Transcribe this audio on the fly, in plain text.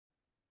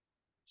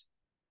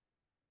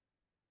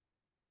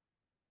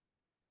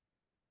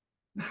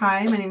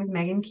Hi, my name is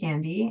Megan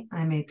Candee.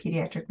 I'm a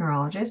pediatric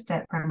neurologist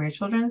at Primary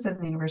Children's at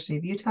the University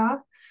of Utah.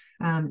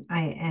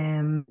 I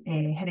am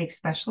a headache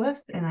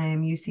specialist and I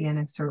am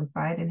UCNS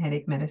certified in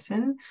headache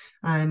medicine.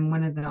 I'm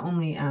one of the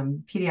only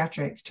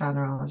pediatric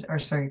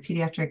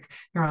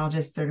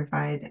neurologist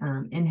certified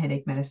in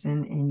headache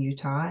medicine in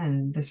Utah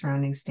and the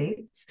surrounding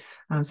states.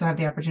 So I have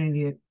the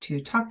opportunity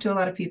to talk to a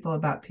lot of people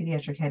about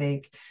pediatric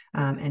headache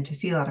and to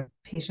see a lot of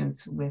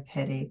patients with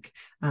headache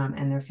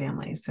and their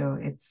families. So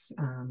it's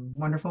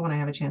wonderful when I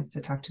have a chance to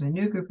talk to a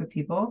new group of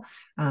people,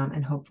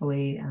 and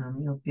hopefully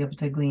you'll be able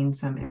to glean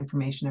some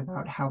information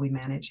about how we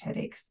manage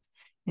headaches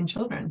in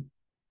children.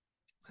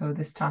 So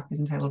this talk is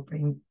entitled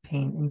Brain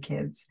Pain in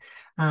Kids.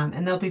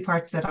 And there'll be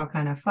parts that I'll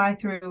kind of fly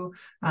through,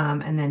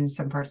 and then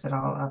some parts that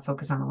I'll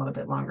focus on a little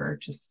bit longer,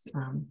 just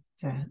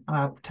to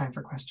allow time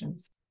for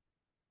questions.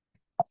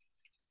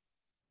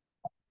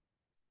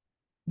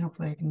 And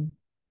hopefully I can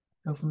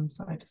go from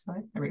slide to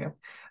slide. There we go.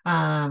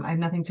 I have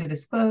nothing to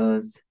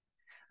disclose.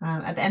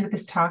 At the end of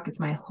this talk, it's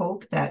my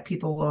hope that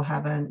people will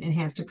have an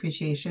enhanced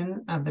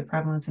appreciation of the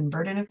prevalence and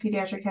burden of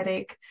pediatric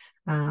headache,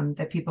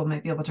 that people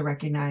might be able to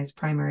recognize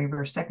primary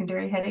versus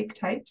secondary headache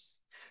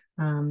types,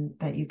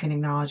 that you can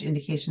acknowledge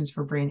indications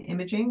for brain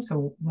imaging,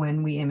 so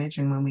when we image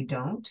and when we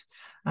don't,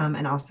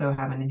 and also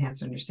have an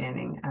enhanced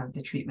understanding of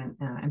the treatment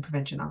and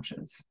prevention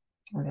options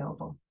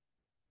available.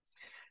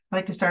 I'd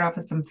like to start off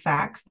with some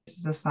facts. This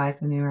is a slide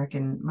from the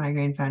American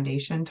Migraine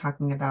Foundation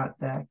talking about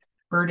the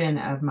burden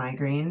of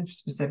migraine,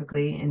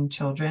 specifically in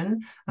children.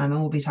 And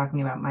we'll be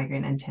talking about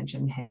migraine and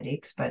tension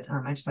headaches, but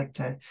I just like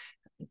to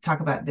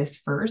talk about this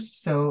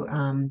first.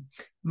 So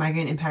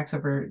migraine impacts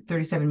over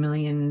 37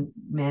 million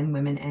men,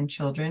 women, and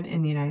children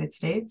in the United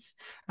States.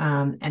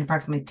 And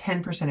approximately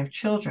 10% of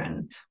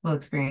children will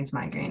experience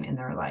migraine in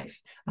their life.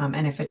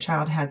 And if a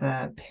child has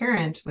a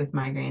parent with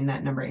migraine,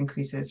 that number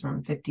increases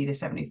from 50 to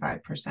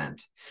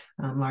 75%,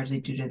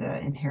 largely due to the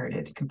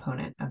inherited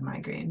component of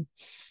migraine.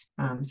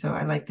 So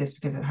I like this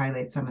because it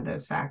highlights some of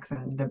those facts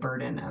and the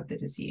burden of the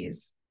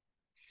disease.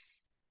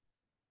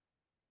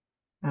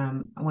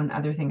 One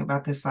other thing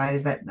about this slide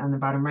is that on the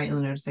bottom right,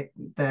 you'll notice that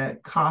the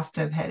cost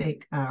of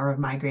headache or of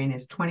migraine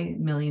is $20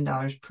 million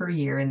per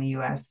year in the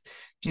US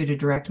due to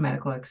direct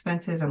medical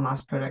expenses and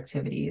lost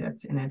productivity.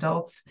 That's in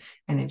adults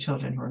and in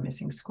children who are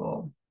missing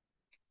school.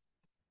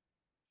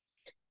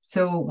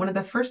 So one of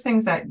the first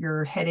things that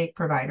your headache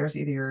providers,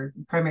 either your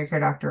primary care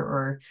doctor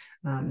or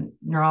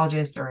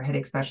neurologist or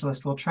headache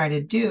specialist, will try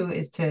to do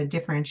is to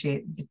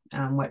differentiate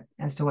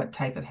as to what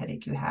type of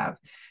headache you have.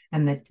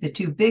 And the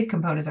two big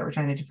components that we're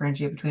trying to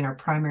differentiate between are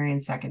primary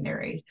and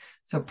secondary.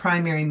 So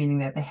primary meaning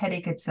that the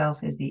headache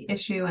itself is the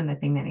issue and the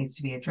thing that needs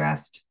to be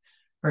addressed,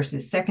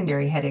 versus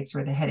secondary headaches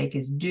where the headache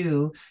is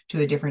due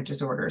to a different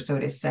disorder. So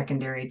it is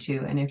secondary to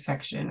an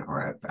infection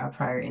or a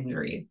prior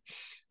injury.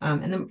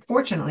 And then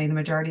fortunately, the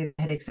majority of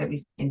the headaches that we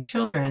see in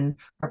children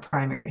are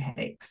primary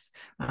headaches.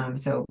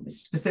 So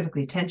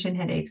specifically tension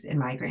headaches and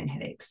migraine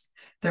headaches.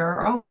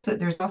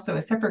 There's also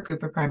a separate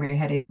group of primary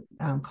headache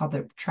called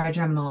the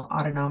trigeminal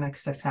autonomic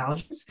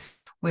cephalgias,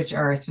 which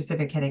are a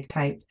specific headache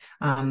type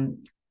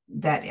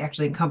that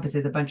actually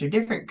encompasses a bunch of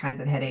different kinds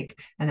of headache,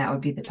 and that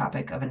would be the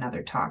topic of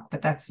another talk.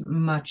 But that's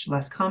much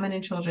less common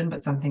in children,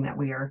 but something that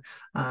we are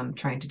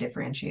trying to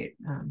differentiate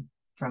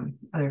from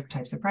other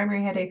types of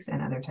primary headaches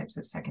and other types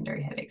of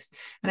secondary headaches.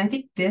 And I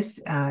think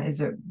this is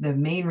the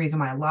main reason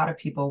why a lot of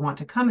people want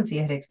to come and see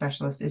a headache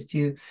specialist, is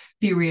to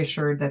be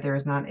reassured that there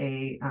is not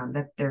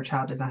that their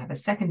child does not have a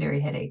secondary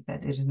headache,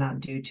 that it is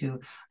not due to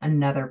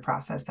another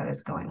process that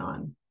is going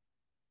on.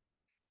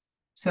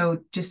 So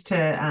just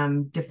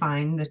to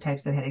define the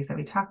types of headaches that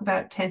we talk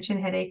about, tension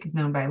headache is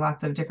known by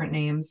lots of different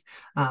names,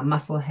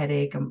 muscle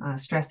headache,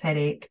 stress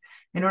headache.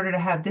 In order to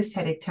have this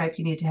headache type,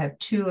 you need to have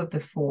two of the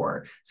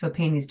four. So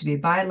pain needs to be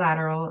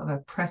bilateral, of a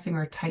pressing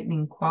or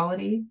tightening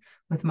quality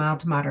with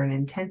mild to moderate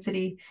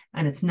intensity,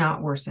 and it's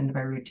not worsened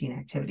by routine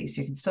activity. So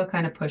you can still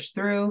kind of push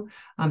through.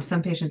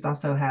 Some patients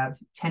also have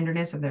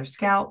tenderness of their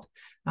scalp.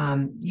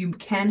 You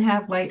can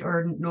have light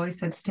or noise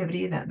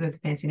sensitivity, that the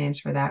fancy names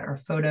for that are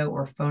photo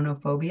or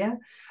phonophobia,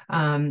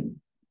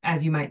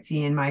 as you might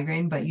see in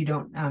migraine, but you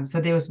don't. So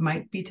those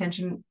might be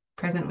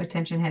present with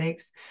tension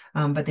headaches,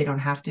 but they don't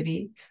have to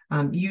be.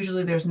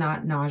 Usually there's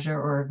not nausea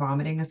or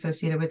vomiting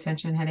associated with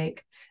tension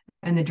headache,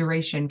 and the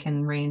duration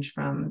can range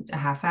from a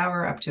half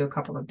hour up to a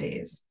couple of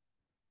days.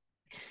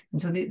 And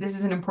so this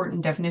is an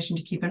important definition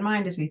to keep in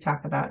mind as we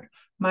talk about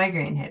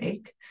migraine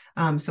headache.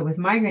 So with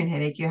migraine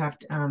headache, you have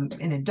to,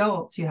 in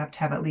adults, you have to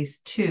have at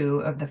least two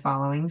of the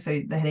following.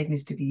 So the headache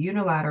needs to be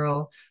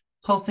unilateral,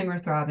 pulsing or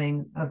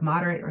throbbing, of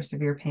moderate or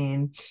severe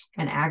pain,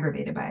 and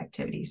aggravated by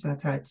activity. So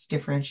that's how it's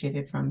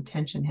differentiated from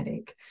tension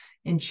headache.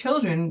 In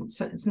children,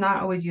 so it's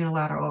not always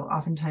unilateral.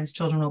 Oftentimes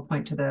children will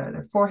point to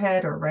their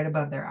forehead or right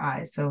above their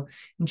eyes. So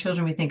in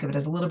children, we think of it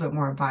as a little bit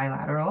more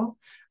bilateral.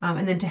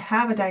 And then to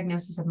have a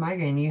diagnosis of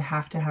migraine, you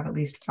have to have at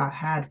least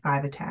had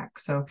 5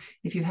 attacks. So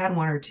if you've had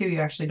 1 or 2, you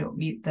actually don't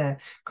meet the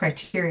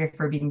criteria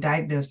for being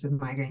diagnosed with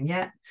migraine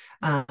yet.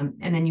 And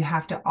then you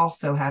have to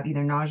also have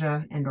either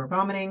nausea and or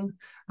vomiting,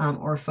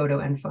 or photo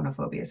and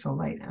phonophobia, so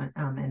light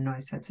and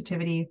noise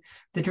sensitivity.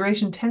 The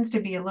duration tends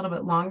to be a little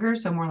bit longer,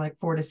 so more like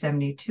 4 to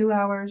 72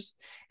 hours.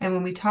 And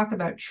when we talk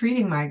about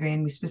treating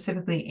migraine, we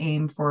specifically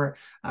aim for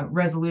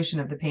resolution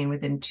of the pain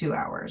within 2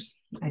 hours,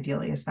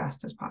 ideally as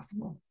fast as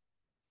possible.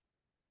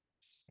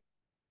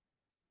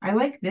 I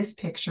like this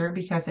picture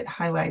because it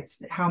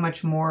highlights how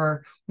much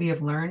more we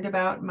have learned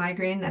about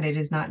migraine, that it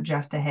is not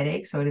just a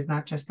headache. So it is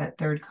not just that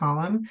third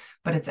column,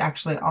 but it's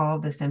actually all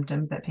of the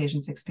symptoms that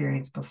patients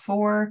experienced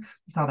before.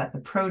 We call that the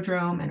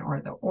prodrome and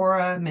or the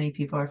aura. Many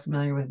people are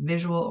familiar with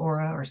visual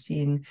aura, or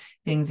seeing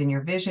things in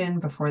your vision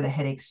before the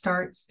headache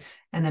starts.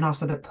 And then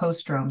also the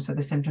postdrome, so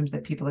the symptoms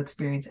that people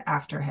experience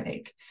after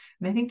headache.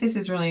 And I think this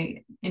is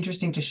really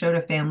interesting to show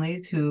to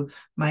families who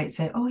might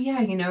say, oh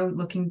yeah,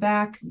 looking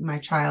back, my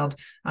child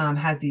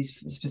has these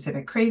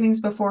specific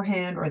cravings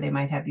beforehand, or they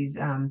might have these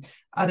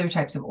other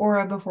types of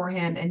aura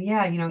beforehand. And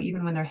yeah,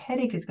 even when their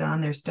headache is gone,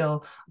 they're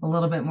still a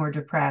little bit more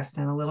depressed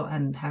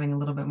and having a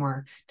little bit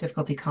more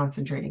difficulty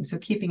concentrating. So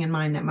keeping in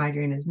mind that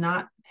migraine is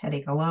not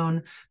headache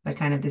alone, but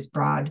kind of this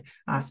broad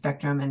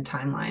spectrum and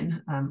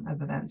timeline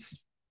of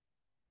events.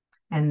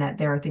 And that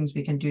there are things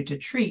we can do to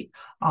treat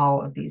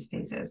all of these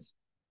phases.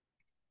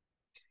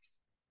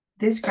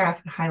 This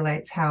graph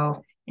highlights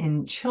how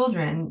in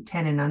children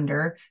 10 and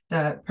under,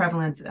 the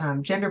prevalence,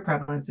 gender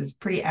prevalence is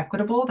pretty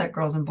equitable, that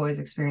girls and boys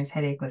experience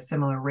headache with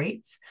similar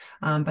rates,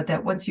 but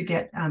that once you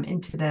get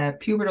into the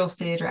pubertal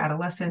stage or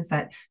adolescence,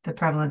 that the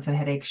prevalence of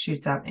headache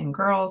shoots up in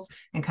girls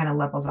and kind of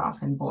levels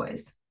off in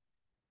boys.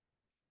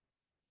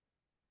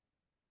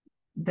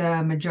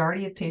 The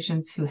majority of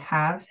patients who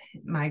have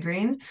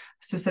migraine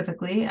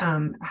specifically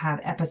have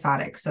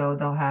episodic. So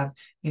they'll have,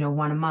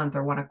 1 a month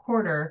or 1 a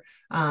quarter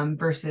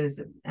versus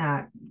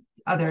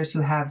others who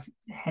have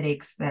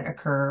headaches that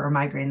occur, or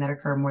migraine that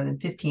occur more than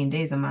 15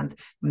 days a month.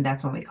 And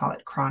that's when we call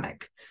it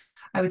chronic.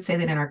 I would say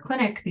that in our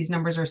clinic, these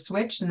numbers are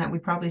switched, and that we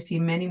probably see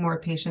many more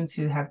patients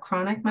who have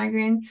chronic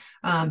migraine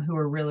who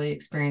are really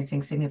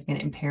experiencing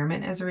significant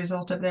impairment as a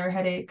result of their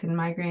headache and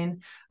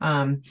migraine.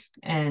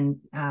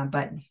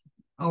 But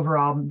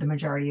overall, the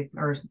majority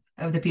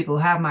of the people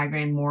who have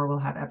migraine, more will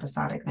have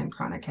episodic than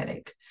chronic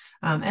headache.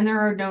 And there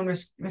are known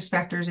risk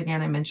factors.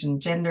 Again, I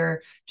mentioned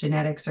gender,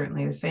 genetics,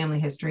 certainly with family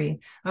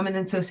history, and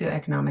then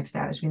socioeconomic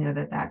status. We know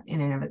that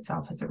in and of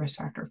itself is a risk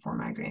factor for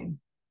migraine.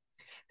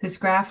 This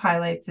graph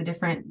highlights the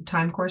different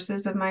time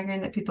courses of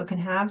migraine that people can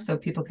have. So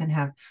people can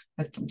have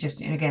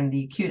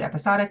the acute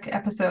episodic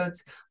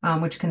episodes,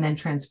 which can then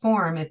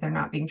transform if they're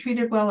not being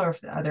treated well, or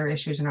if the other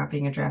issues are not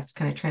being addressed,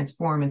 kind of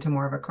transform into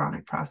more of a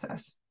chronic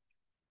process.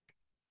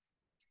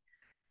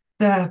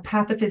 The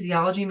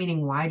pathophysiology,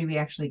 meaning why do we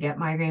actually get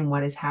migraine,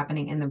 what is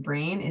happening in the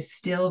brain, is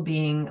still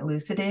being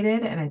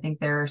elucidated. And I think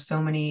there are so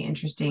many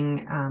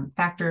interesting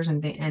factors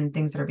and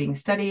things that are being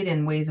studied,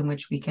 and ways in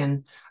which we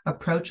can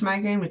approach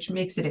migraine, which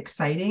makes it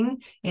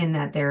exciting in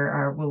that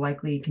will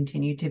likely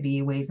continue to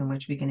be ways in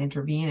which we can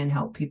intervene and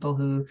help people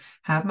who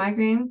have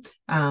migraine.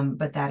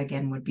 But that,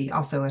 again, would be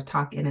also a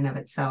talk in and of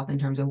itself in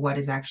terms of what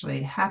is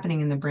actually happening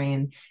in the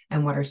brain,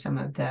 and what are some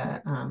of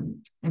the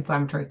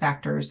inflammatory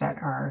factors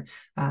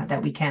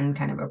that we can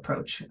kind of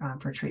approach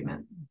for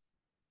treatment.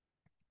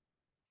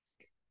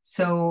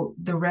 So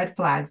the red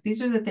flags,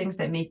 these are the things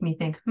that make me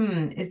think,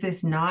 is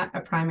this not a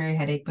primary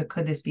headache, but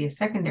could this be a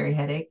secondary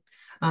headache?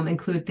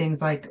 Include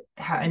things like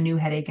a new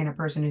headache in a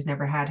person who's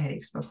never had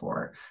headaches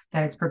before,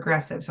 that it's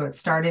progressive. So it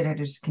started and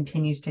it just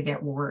continues to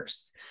get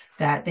worse,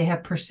 that they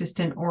have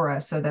persistent aura,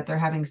 so that they're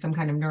having some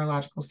kind of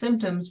neurological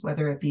symptoms,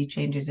 whether it be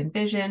changes in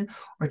vision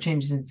or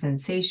changes in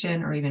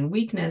sensation or even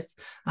weakness,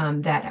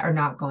 that are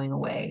not going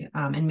away,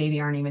 and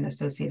maybe aren't even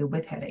associated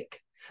with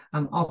headache.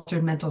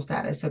 Altered mental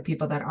status, so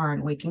people that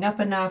aren't waking up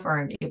enough,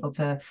 aren't able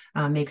to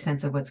make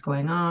sense of what's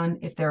going on.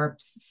 If there are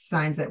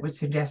signs that would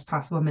suggest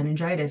possible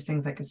meningitis,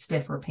 things like a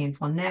stiff or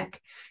painful neck,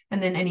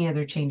 and then any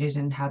other changes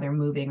in how they're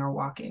moving or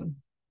walking.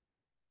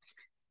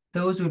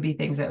 Those would be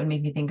things that would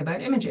make me think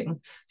about imaging.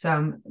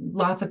 So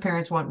lots of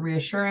parents want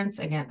reassurance.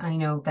 Again, I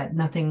know that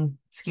nothing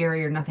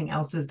scary or nothing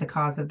else is the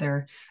cause of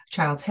their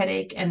child's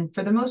headache. And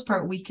for the most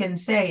part, we can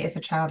say if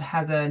a child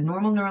has a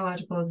normal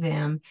neurological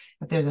exam,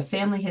 if there's a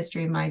family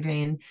history of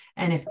migraine,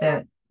 and if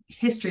the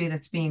history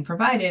that's being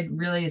provided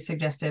really is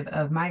suggestive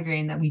of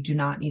migraine, that we do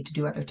not need to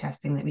do other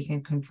testing, that we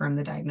can confirm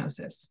the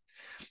diagnosis.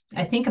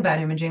 I think about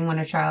imaging when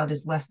a child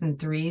is less than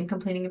 3 and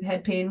complaining of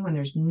head pain, when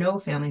there's no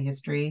family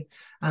history,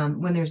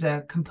 when there's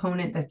a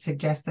component that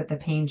suggests that the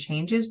pain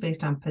changes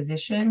based on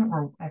position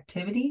or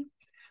activity,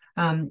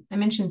 I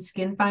mentioned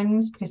skin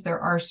findings because there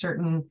are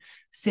certain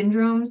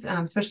syndromes,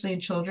 especially in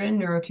children,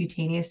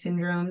 neurocutaneous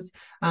syndromes,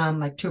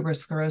 like tuberous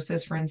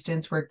sclerosis, for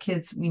instance, where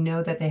kids, we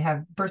know that they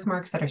have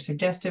birthmarks that are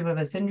suggestive of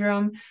a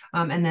syndrome,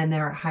 and then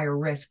they're at higher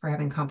risk for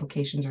having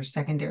complications or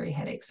secondary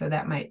headaches. So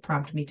that might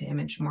prompt me to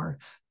image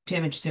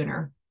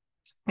sooner.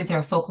 If there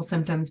are focal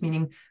symptoms,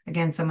 meaning,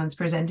 again, someone's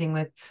presenting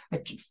with a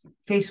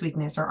face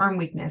weakness or arm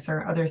weakness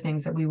or other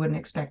things that we wouldn't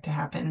expect to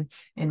happen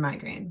in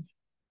migraine.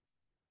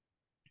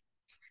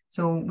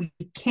 So we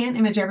can't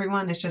image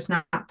everyone. It's just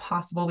not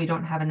possible. We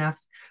don't have enough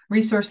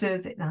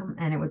resources,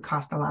 and it would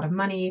cost a lot of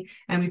money.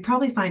 And we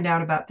probably find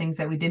out about things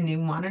that we didn't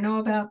even want to know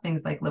about,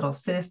 things like little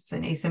cysts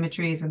and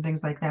asymmetries and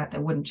things like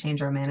that wouldn't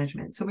change our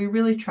management. So we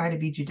really try to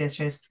be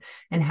judicious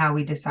in how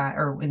we decide,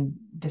 or when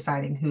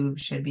deciding who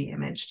should be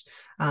imaged.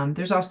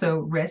 There's also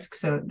risk.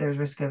 So there's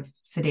risk of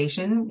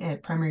sedation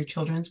at primary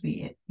children's.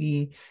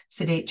 We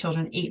sedate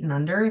children 8 and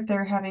under if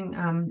they're having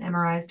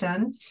MRIs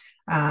done.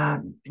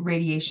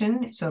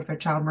 Radiation. So if a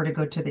child were to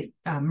go to the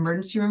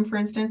emergency room, for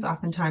instance,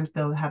 oftentimes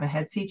they'll have a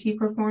head CT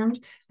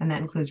performed, and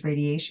that includes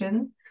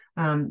radiation.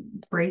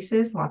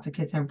 Braces, lots of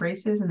kids have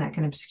braces, and that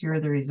can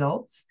obscure the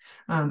results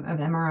of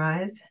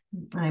MRIs.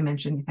 And I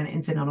mentioned kind of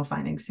incidental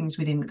findings, things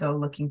we didn't go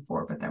looking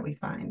for, but that we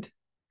find.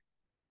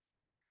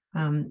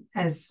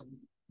 As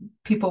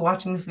people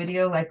watching this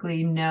video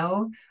likely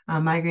know,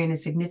 migraine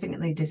is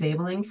significantly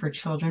disabling for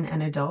children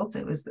and adults.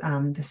 It was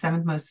the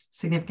 7th most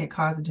significant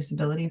cause of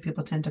disability in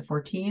people 10 to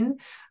 14.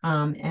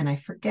 And I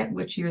forget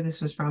which year this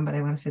was from, but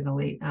I want to say the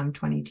late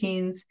 20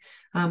 teens.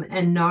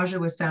 And nausea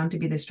was found to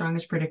be the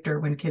strongest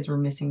predictor when kids were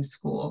missing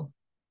school.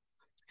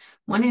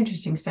 One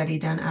interesting study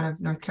done out of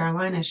North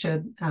Carolina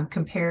showed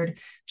compared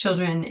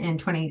children in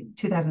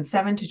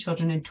 2007 to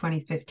children in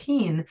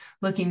 2015,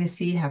 looking to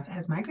see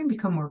has migraine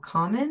become more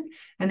common.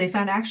 And they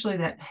found actually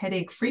that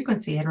headache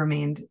frequency had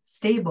remained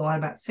stable at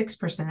about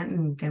 6%.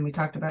 And again, we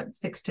talked about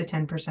 6 to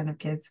 10% of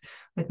kids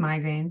with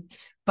migraine,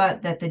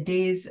 but that the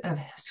days of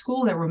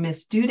school that were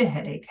missed due to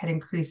headache had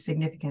increased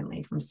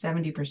significantly from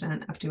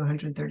 70% up to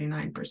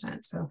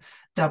 139%. So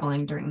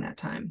doubling during that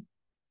time.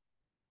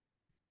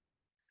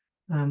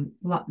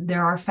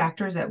 There are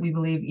factors that we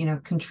believe,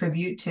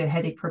 contribute to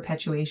headache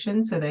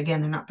perpetuation. So that, again,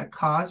 they're not the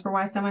cause for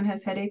why someone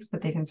has headaches,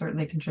 but they can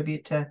certainly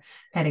contribute to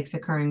headaches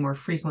occurring more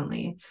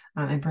frequently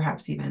and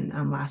perhaps even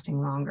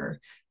lasting longer.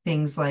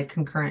 Things like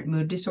concurrent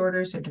mood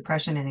disorders, so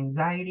depression and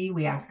anxiety.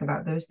 We ask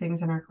about those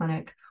things in our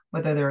clinic,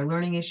 whether there are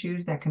learning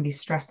issues that can be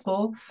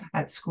stressful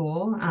at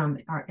school.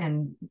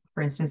 And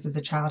for instance, does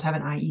a child have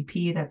an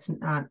IEP that's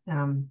not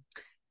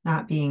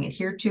being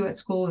adhered to at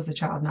school? Is the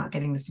child not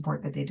getting the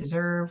support that they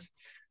deserve?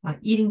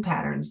 Eating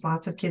patterns.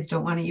 Lots of kids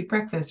don't want to eat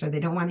breakfast, or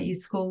they don't want to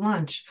eat school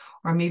lunch,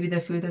 or maybe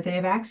the food that they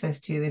have access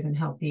to isn't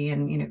healthy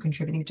and,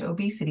 contributing to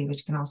obesity,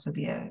 which can also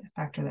be a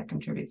factor that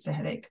contributes to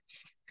headache.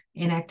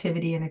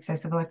 Inactivity and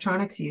excessive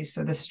electronics use.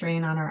 So the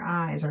strain on our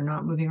eyes are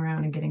not moving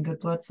around and getting good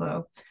blood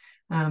flow.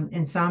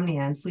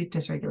 Insomnia and sleep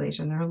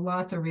dysregulation. There are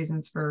lots of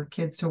reasons for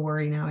kids to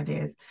worry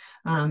nowadays.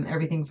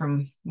 Everything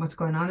from what's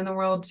going on in the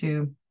world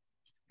to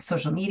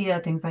social media,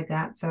 things like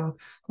that. So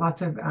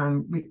lots of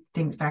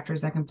factors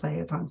that can play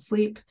upon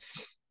sleep.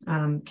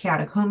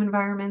 Chaotic home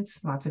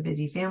environments, lots of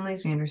busy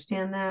families, we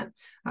understand that.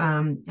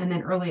 And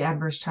then early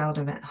adverse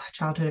childhood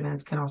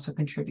events can also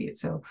contribute.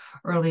 So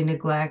early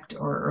neglect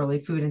or early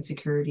food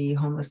insecurity,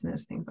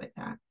 homelessness, things like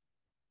that.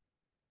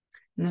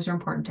 And those are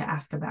important to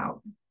ask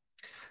about.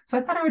 So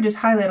I thought I would just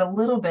highlight a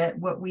little bit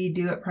what we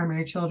do at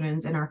Primary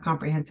Children's in our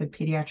comprehensive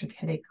pediatric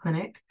headache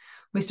clinic.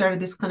 We started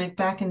this clinic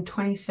back in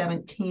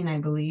 2017, I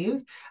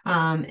believe.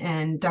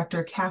 And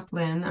Dr.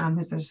 Kaplan,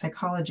 who's a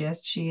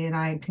psychologist, she and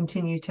I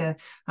continue to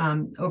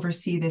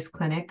oversee this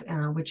clinic,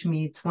 which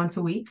meets once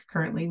a week.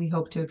 Currently, we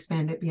hope to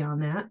expand it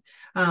beyond that.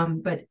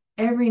 But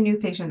every new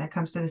patient that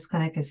comes to this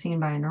clinic is seen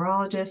by a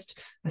neurologist,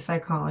 a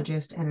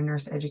psychologist, and a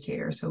nurse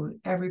educator. So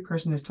every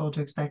person is told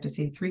to expect to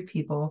see 3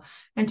 people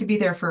and to be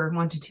there for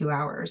 1 to 2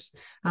 hours.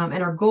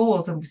 And our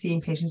goals of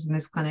seeing patients in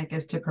this clinic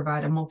is to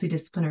provide a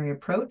multidisciplinary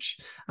approach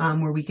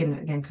where we can,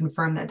 again,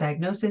 confirm that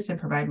diagnosis and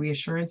provide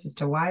reassurance as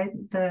to why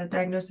the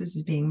diagnosis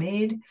is being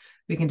made.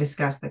 We can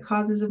discuss the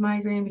causes of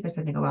migraine, because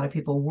I think a lot of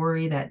people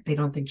worry that they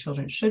don't think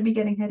children should be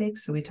getting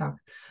headaches. So we talk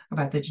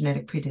about the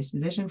genetic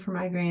predisposition for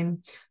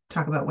migraine,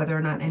 talk about whether or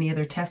not any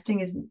other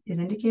testing is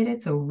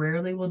indicated. So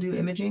rarely we'll do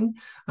imaging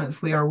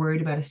if we are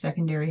worried about a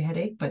secondary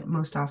headache, but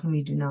most often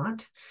we do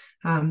not.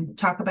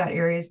 Talk about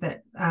areas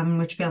that in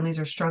which families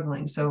are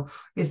struggling. So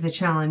is the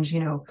challenge,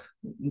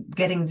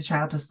 getting the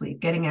child to sleep,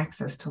 getting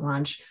access to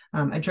lunch,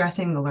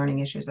 addressing the learning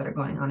issues that are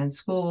going on in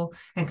school,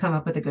 and come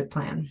up with a good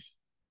plan.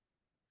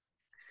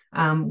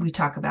 We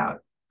talk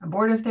about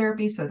abortive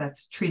therapy, so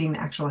that's treating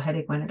the actual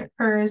headache when it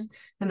occurs,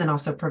 and then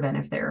also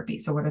preventive therapy.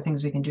 So what are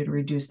things we can do to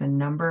reduce the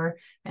number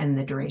and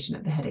the duration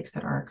of the headaches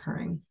that are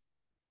occurring?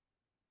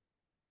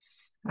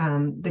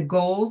 The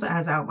goals,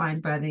 as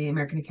outlined by the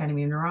American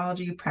Academy of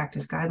Neurology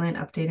practice guideline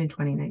update in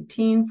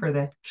 2019 for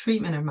the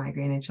treatment of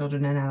migraine in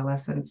children and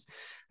adolescents,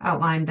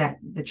 outlined that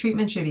the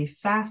treatment should be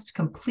fast,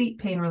 complete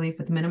pain relief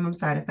with minimum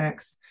side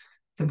effects.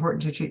 It's it's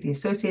important to treat the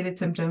associated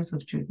symptoms,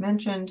 which we've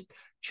mentioned,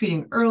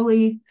 treating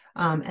early,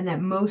 and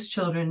that most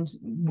children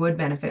would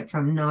benefit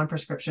from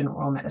non-prescription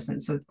oral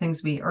medicines. So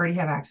things we already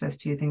have access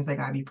to, things like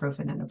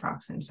ibuprofen and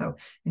naproxen. So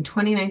in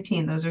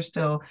 2019, those are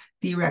still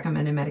the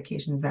recommended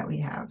medications that we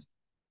have.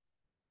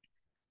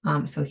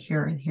 So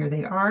here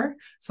they are.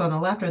 So on the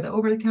left are the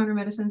over-the-counter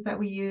medicines that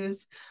we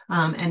use.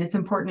 And it's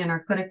important in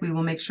our clinic, we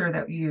will make sure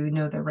that you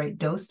know the right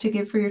dose to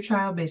give for your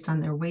child based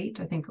on their weight.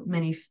 I think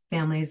many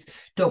families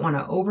don't want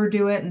to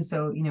overdo it. And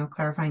so,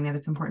 clarifying that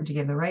it's important to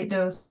give the right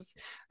dose.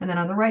 And then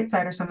on the right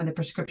side are some of the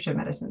prescription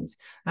medicines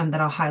that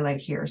I'll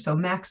highlight here. So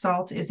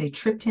Maxalt is a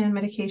triptan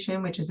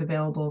medication, which is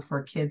available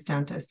for kids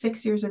down to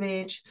 6 years of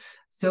age.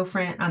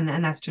 Zofran,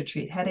 and that's to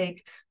treat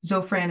headache.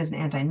 Zofran is an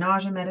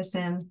anti-nausea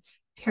medicine.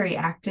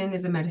 Periactin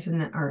is a medicine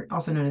that are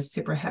also known as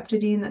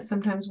cyproheptadine that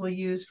sometimes we'll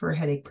use for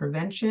headache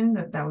prevention.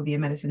 That would be a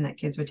medicine that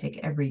kids would take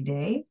every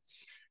day.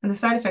 And the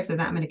side effects of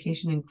that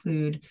medication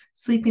include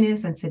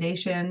sleepiness and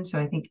sedation. So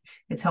I think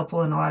it's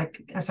helpful in a lot of,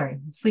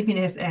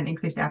 sleepiness and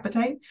increased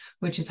appetite,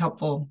 which is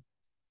helpful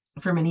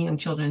for many young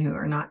children who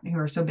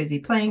are so busy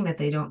playing that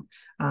they don't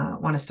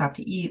want to stop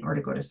to eat or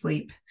to go to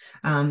sleep.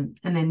 And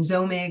then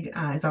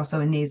Zomig is also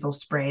a nasal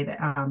spray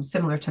that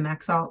similar to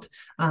Maxalt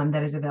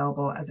that is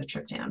available as a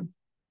triptan.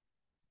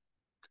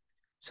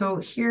 So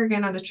here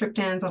again are the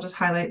triptans. I'll just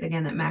highlight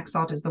again that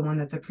Maxalt is the one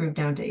that's approved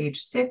down to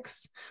age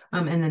 6,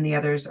 and then the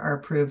others are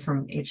approved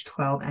from age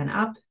 12 and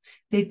up.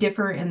 They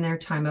differ in their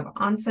time of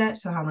onset,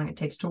 so how long it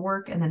takes to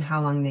work, and then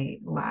how long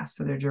they last,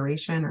 so their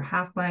duration or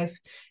half-life.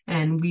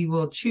 And we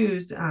will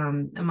choose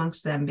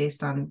amongst them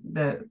based on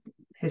the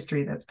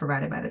history that's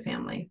provided by the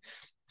family.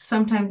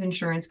 Sometimes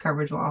insurance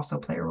coverage will also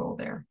play a role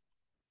there.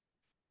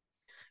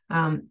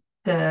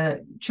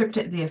 The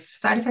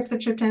side effects of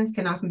triptans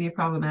can often be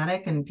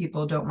problematic, and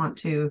people don't want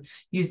to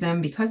use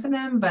them because of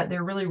them, but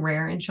they're really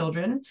rare in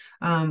children.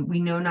 We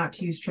know not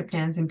to use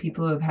triptans in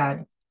people who have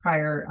had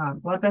prior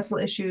blood vessel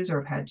issues or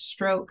have had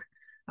stroke,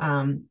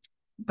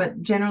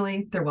 but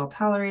generally they're well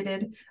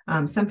tolerated.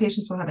 Some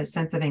patients will have a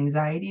sense of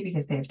anxiety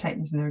because they have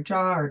tightness in their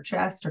jaw or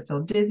chest or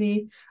feel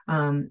dizzy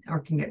or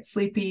can get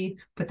sleepy,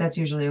 but that's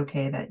usually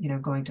okay. That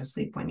going to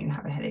sleep when you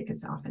have a headache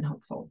is often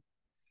helpful.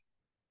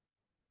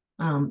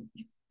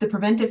 The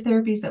preventive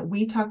therapies that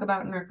we talk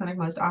about in our clinic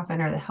most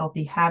often are the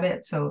healthy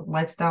habits, so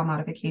lifestyle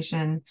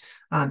modification,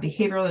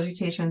 behavioral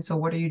education. So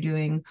what are you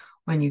doing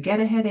when you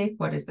get a headache?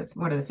 What are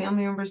the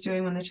family members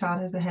doing when the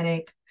child has a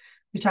headache?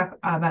 We talk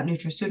about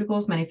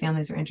nutraceuticals. Many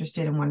families are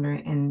interested in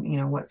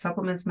wondering, what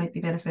supplements might be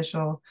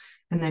beneficial.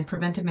 And then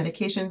preventive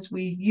medications,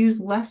 we use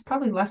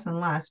probably less and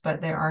less, but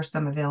there are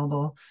some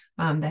available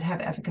that have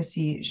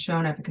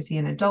shown efficacy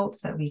in adults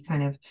that we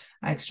kind of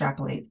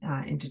extrapolate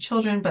into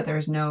children, but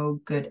there's no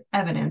good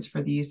evidence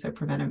for the use of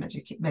preventive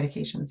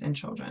medications in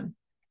children.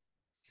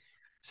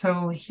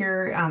 So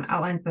here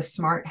outlines the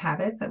SMART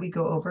habits that we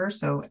go over.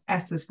 So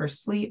S is for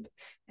sleep,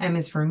 M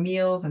is for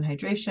meals and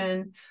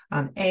hydration,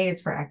 A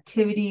is for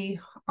activity,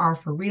 R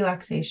for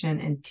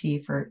relaxation, and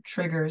T for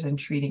triggers and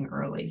treating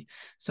early.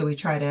 So we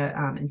try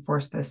to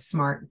enforce the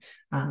SMART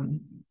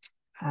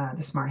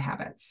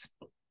habits.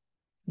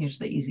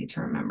 Usually easy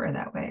to remember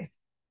that way.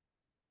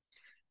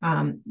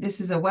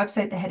 This is a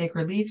website, the Headache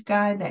Relief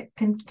Guide, that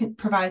can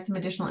provide some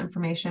additional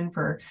information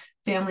for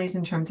families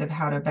in terms of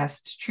how to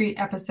best treat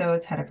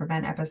episodes, how to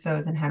prevent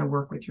episodes, and how to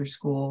work with your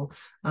school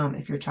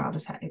if your child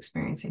is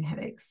experiencing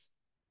headaches.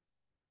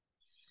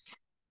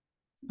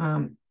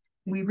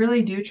 We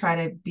really do try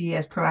to be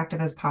as proactive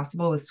as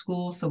possible with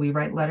school. So we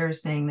write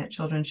letters saying that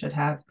children should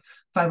have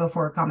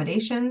 504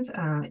 accommodations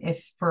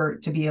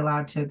to be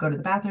allowed to go to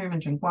the bathroom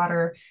and drink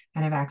water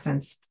and have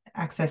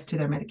access to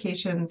their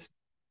medications,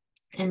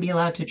 and be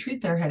allowed to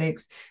treat their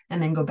headaches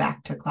and then go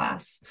back to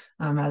class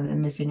rather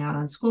than missing out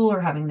on school or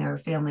having their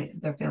family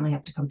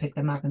have to come pick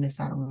them up and miss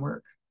out on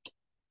work.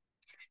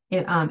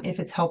 If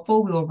it's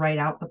helpful, we will write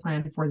out the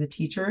plan for the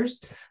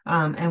teachers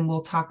and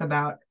we'll talk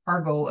about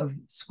our goal of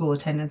school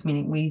attendance,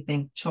 meaning we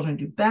think children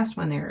do best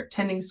when they're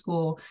attending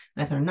school.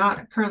 And if they're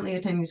not currently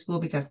attending school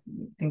because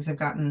things have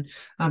gotten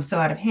so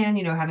out of hand,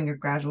 having a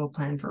gradual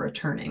plan for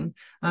returning.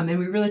 And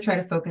we really try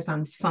to focus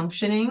on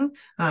functioning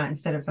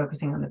instead of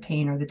focusing on the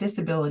pain or the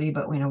disability,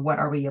 but what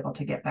are we able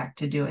to get back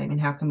to doing and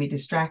how can we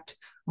distract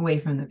away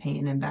from the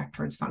pain and back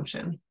towards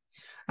function.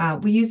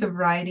 We use a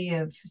variety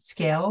of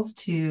scales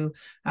to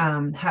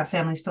have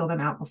families fill them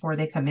out before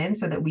they come in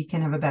so that we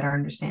can have a better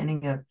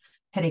understanding of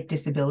headache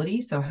disability,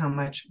 so how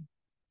much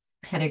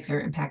headaches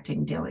are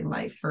impacting daily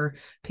life for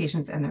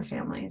patients and their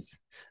families.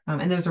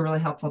 And those are really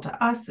helpful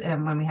to us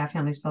when we have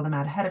families fill them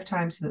out ahead of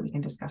time so that we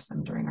can discuss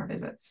them during our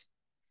visits.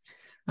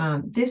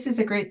 This is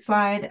a great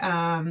slide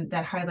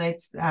that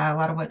highlights a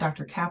lot of what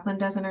Dr. Kaplan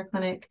does in our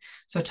clinic.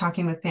 So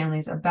talking with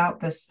families about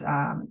this,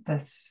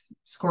 the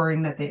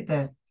scoring that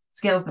the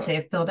scales that they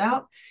have filled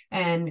out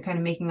and kind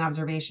of making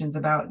observations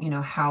about,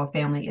 how a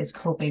family is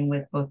coping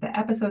with both the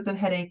episodes of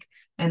headache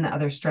and the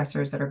other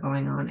stressors that are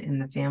going on in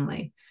the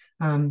family.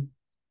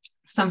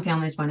 Some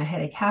families, when a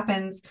headache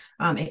happens,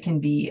 it can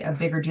be a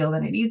bigger deal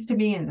than it needs to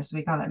be. And this,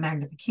 we call that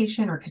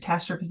magnification or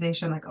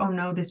catastrophization. Like, oh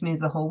no, this means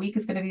the whole week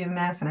is going to be a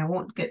mess and I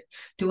won't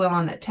do well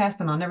on that test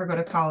and I'll never go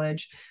to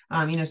college.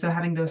 So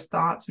having those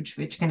thoughts,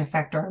 which can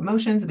affect our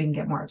emotions, we can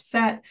get more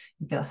upset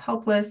and feel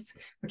helpless,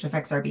 which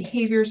affects our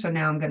behavior. So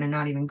now I'm going to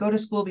not even go to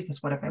school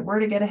because what if I were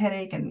to get a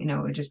headache and,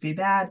 it would just be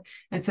bad.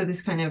 And so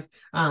this kind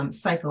of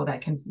cycle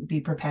that can be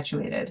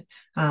perpetuated.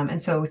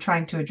 And so we're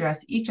trying to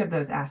address each of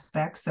those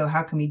aspects. So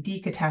how can we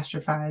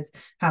decatastrophize?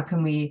 How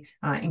can we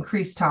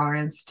increase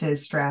tolerance to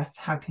stress?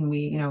 How can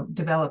we,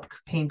 develop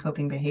pain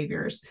coping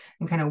behaviors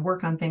and kind of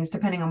work on things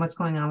depending on what's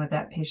going on with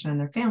that patient and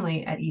their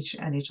family at each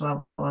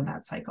level in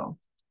that cycle.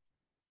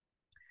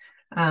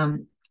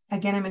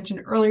 Again, I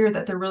mentioned earlier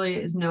that there really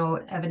is no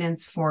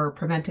evidence for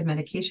preventive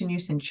medication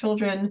use in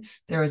children.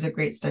 There was a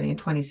great study in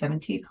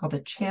 2017 called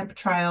the CHAMP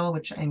trial,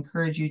 which I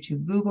encourage you to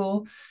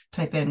Google,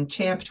 type in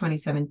CHAMP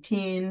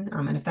 2017.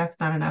 And if that's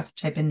not enough,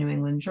 type in New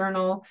England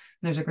Journal.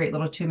 There's a great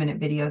little 2-minute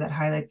video that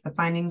highlights the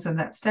findings of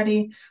that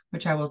study,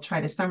 which I will try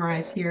to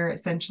summarize here.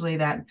 Essentially,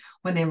 that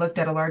when they looked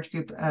at a large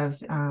group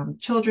of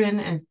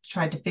children and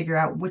tried to figure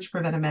out which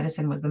preventive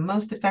medicine was the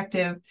most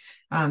effective,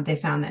 they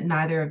found that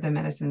neither of the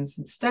medicines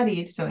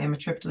studied, so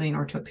amitriptyline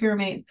or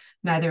topiramate,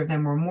 neither of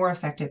them were more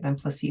effective than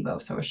placebo,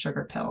 so a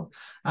sugar pill.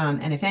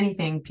 And if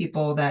anything,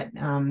 people that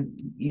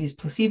used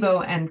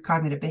placebo and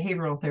cognitive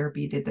behavioral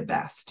therapy did the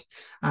best.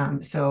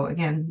 So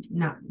again,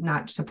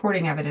 not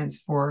supporting evidence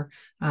for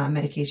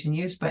medication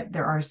use, but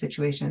there are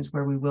situations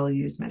where we will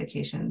use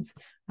medications,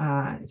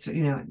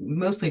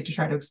 mostly to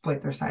try to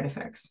exploit their side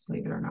effects,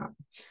 believe it or not.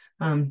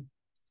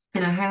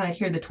 And I highlight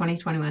here the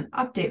 2021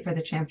 update for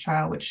the CHAMP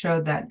trial, which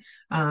showed that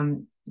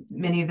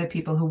many of the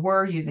people who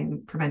were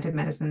using preventive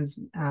medicines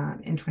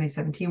in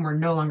 2017 were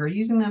no longer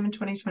using them in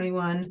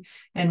 2021,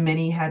 and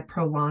many had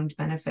prolonged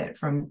benefit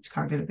from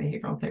cognitive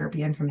behavioral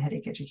therapy and from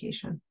headache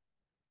education.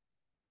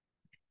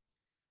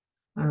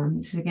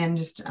 This is again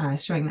just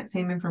showing that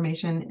same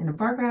information in a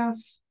bar graph.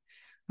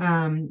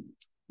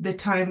 The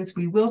times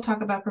we will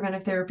talk about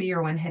preventive therapy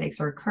are when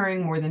headaches are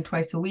occurring more than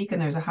twice a week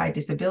and there's a high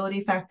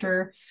disability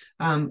factor.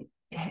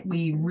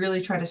 We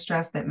really try to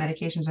stress that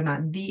medications are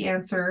not the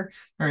answer,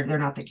 or they're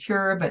not the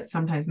cure, but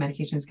sometimes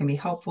medications can be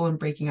helpful in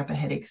breaking up a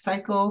headache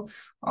cycle.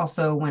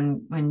 Also,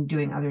 when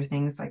doing other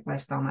things like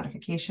lifestyle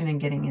modification and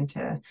getting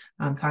into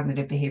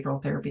cognitive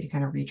behavioral therapy to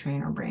kind of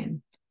retrain our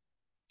brain.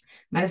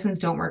 Medicines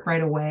don't work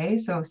right away,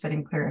 so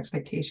setting clear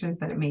expectations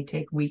that it may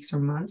take weeks or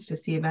months to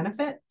see a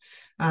benefit.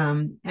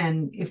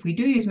 And if we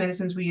do use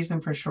medicines, we use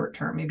them for short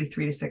term, maybe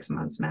 3 to 6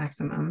 months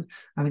maximum.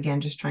 Again,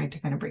 just trying to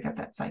kind of break up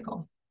that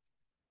cycle.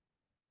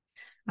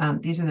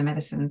 These are the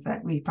medicines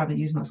that we probably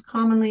use most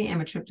commonly: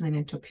 amitriptyline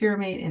and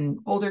topiramate in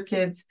older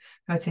kids.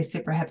 I would say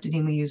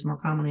cyproheptadine we use more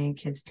commonly in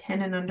kids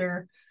 10 and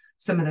under.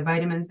 Some of the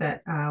vitamins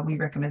that we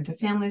recommend to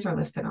families are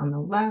listed on the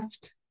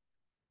left.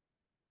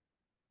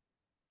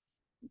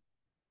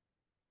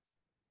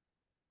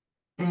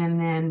 And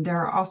then there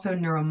are also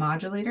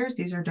neuromodulators.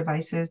 These are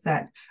devices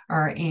that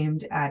are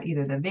aimed at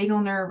either the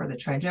vagal nerve or the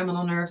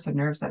trigeminal nerve, so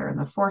nerves that are in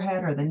the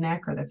forehead or the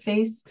neck or the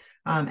face.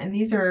 And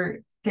these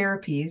are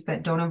therapies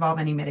that don't involve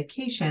any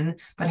medication,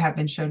 but have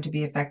been shown to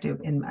be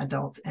effective in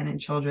adults and in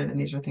children. And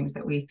these are things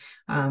that we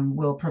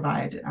will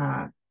provide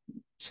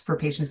for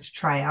patients to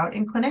try out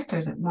in clinic.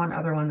 There's one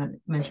other one that I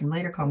mentioned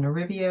later called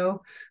Nerivio,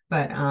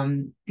 but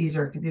these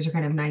are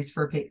kind of nice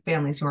for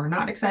families who are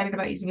not excited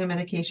about using a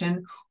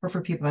medication, or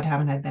for people that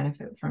haven't had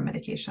benefit from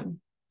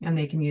medication. And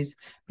they can be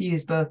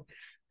used both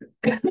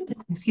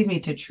excuse me,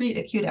 to treat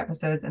acute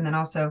episodes and then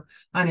also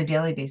on a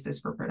daily basis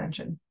for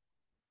prevention.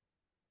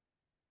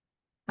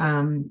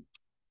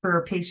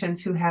 For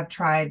patients who have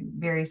tried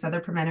various other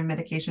preventive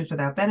medications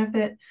without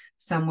benefit,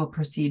 some will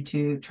proceed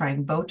to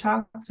trying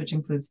Botox, which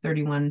includes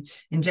 31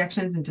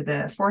 injections into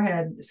the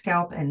forehead,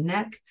 scalp, and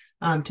neck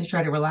to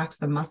try to relax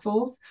the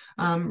muscles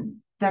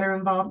that are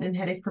involved in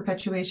headache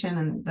perpetuation.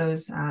 And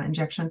those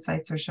injection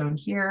sites are shown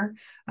here.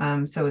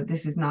 So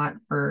this is not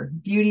for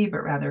beauty,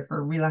 but rather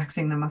for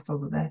relaxing the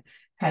muscles of the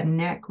head and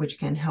neck, which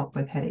can help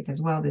with headache as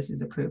well. This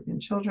is approved in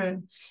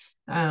children.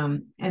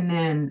 And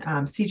then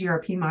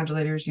CGRP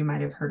modulators, you might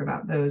have heard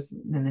about those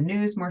in the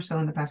news more so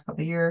in the past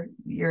couple of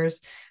years.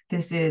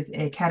 This is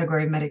a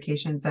category of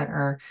medications that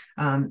are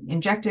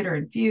injected or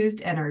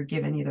infused and are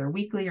given either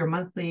weekly or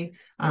monthly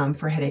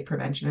for headache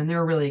prevention. And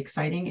they're a really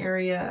exciting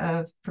area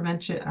of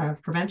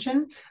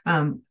prevention.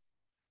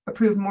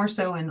 Approved more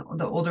so in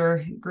the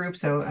older group,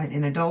 so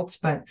in adults,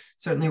 but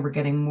certainly we're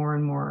getting more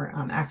and more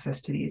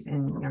access to these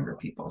in younger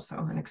people. So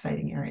an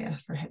exciting area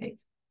for headache.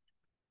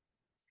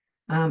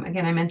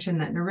 Again, I mentioned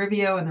that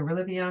Nerivio and the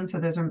Relivion, so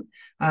those are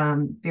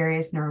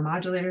various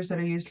neuromodulators that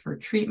are used for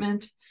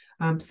treatment.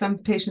 Some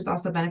patients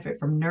also benefit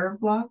from nerve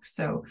blocks,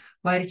 so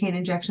lidocaine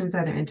injections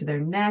either into their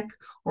neck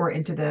or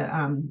into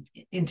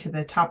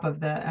the top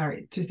of the, or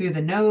through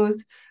the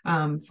nose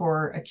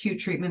for acute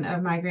treatment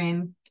of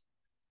migraine.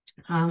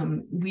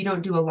 We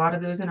don't do a lot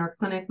of those in our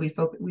clinic. We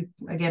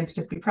again,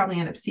 because we probably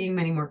end up seeing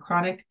many more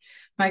chronic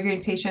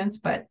migraine patients,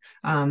 but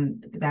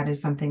that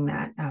is something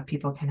that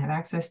people can have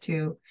access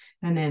to.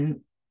 And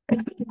then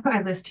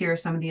I list here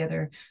some of the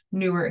other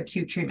newer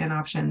acute treatment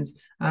options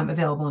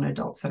available in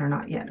adults that are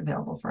not yet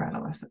available for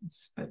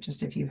adolescents, but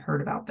just if you've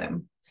heard about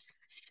them.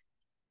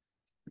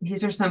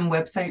 These are some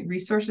website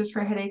resources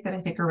for headache that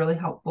I think are really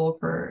helpful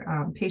for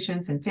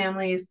patients and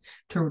families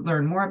to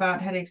learn more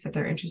about headaches if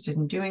they're interested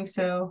in doing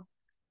so.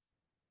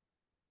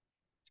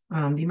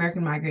 The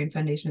American Migraine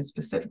Foundation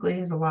specifically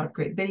has a lot of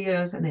great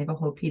videos, and they have a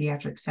whole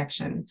pediatric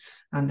section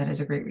that is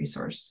a great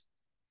resource.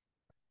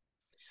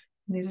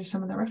 And these are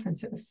some of the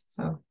references.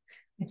 So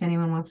if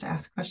anyone wants to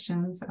ask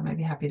questions, I might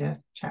be happy to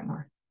chat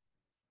more.